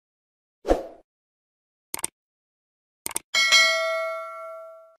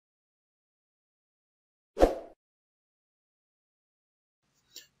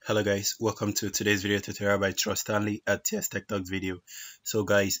Hello guys, welcome to today's video tutorial by Trust Stanley at TS Tech Talks video. So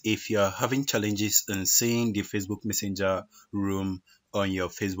guys, if you're having challenges in seeing the Facebook Messenger room on your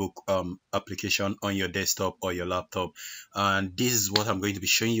Facebook application on your desktop or your laptop, and this is what I'm going to be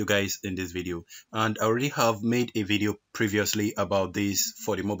showing you guys in this video. And I already have made a video previously about this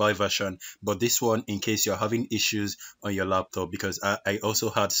for the mobile version, but this one in case you're having issues on your laptop, because I also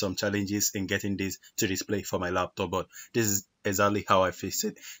had some challenges in getting this to display for my laptop, but this is exactly how I fixed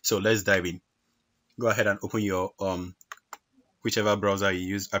it. So let's dive in. Go ahead and open your whichever browser you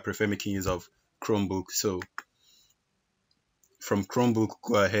use. I prefer making use of Chromebook. So from Chromebook,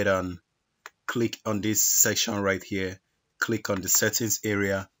 go ahead and click on this section right here. Click on the settings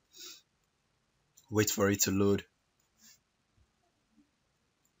area. Wait for it to load.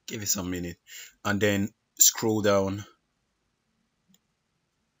 Give it some minute, and then scroll down.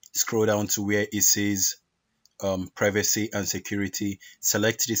 Scroll down to where it says privacy and security.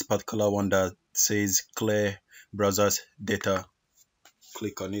 Select this particular one that says clear browsers data.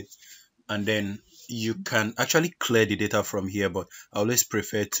 Click on it, and then you can actually clear the data from here, but I always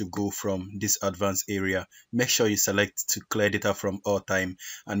prefer to go from this advanced area. Make sure you select to clear data from all time,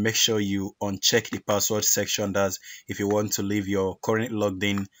 and make sure you uncheck the password section. That's if you want to leave your current logged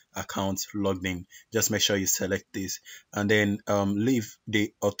in account logged in, just make sure you select this, and then leave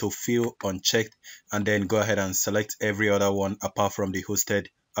the autofill unchecked, and then go ahead and select every other one apart from the hosted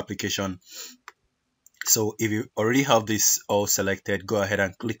application. So if you already have this all selected, go ahead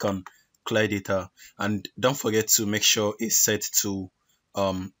and click on clear data, and don't forget to make sure it's set to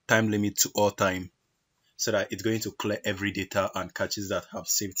time limit to all time, so that it's going to clear every data and caches that have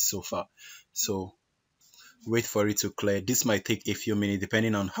saved so far. So wait for it to clear. This might take a few minutes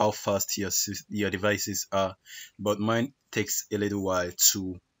depending on how fast your devices are, but mine takes a little while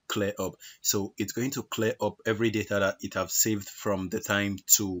to clear up. So it's going to clear up every data that it have saved from the time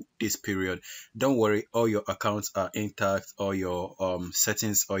to this period. Don't worry, all your accounts are intact, all your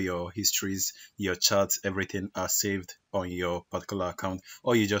settings, all your histories, your charts, everything are saved on your particular account.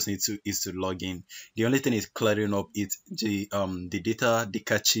 All you just need to is to log in. The only thing is clearing up is the data, the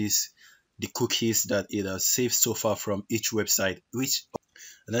caches, the cookies that it has saved so far from each website. Which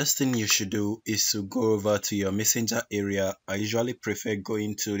the next thing you should do is to go over to your messenger area. I usually prefer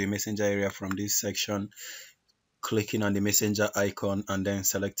going to the messenger area from this section, clicking on the messenger icon and then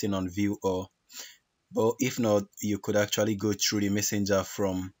selecting on view all. But if not, you could actually go through the messenger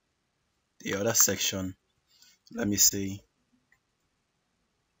from the other section. Let me see.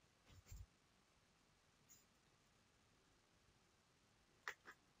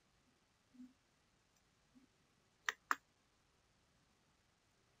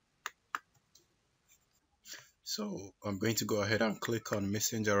 So I'm going to go ahead and click on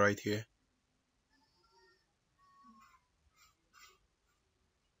messenger right here.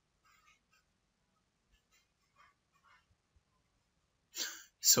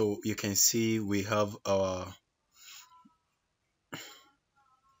 So you can see we have our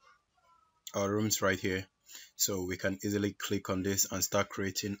rooms right here. So we can easily click on this and start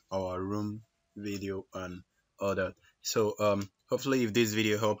creating our room video and all that. So hopefully if this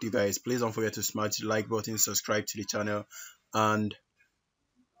video helped you guys, please don't forget to smash the like button, subscribe to the channel, and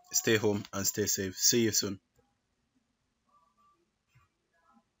stay home and stay safe. See you soon.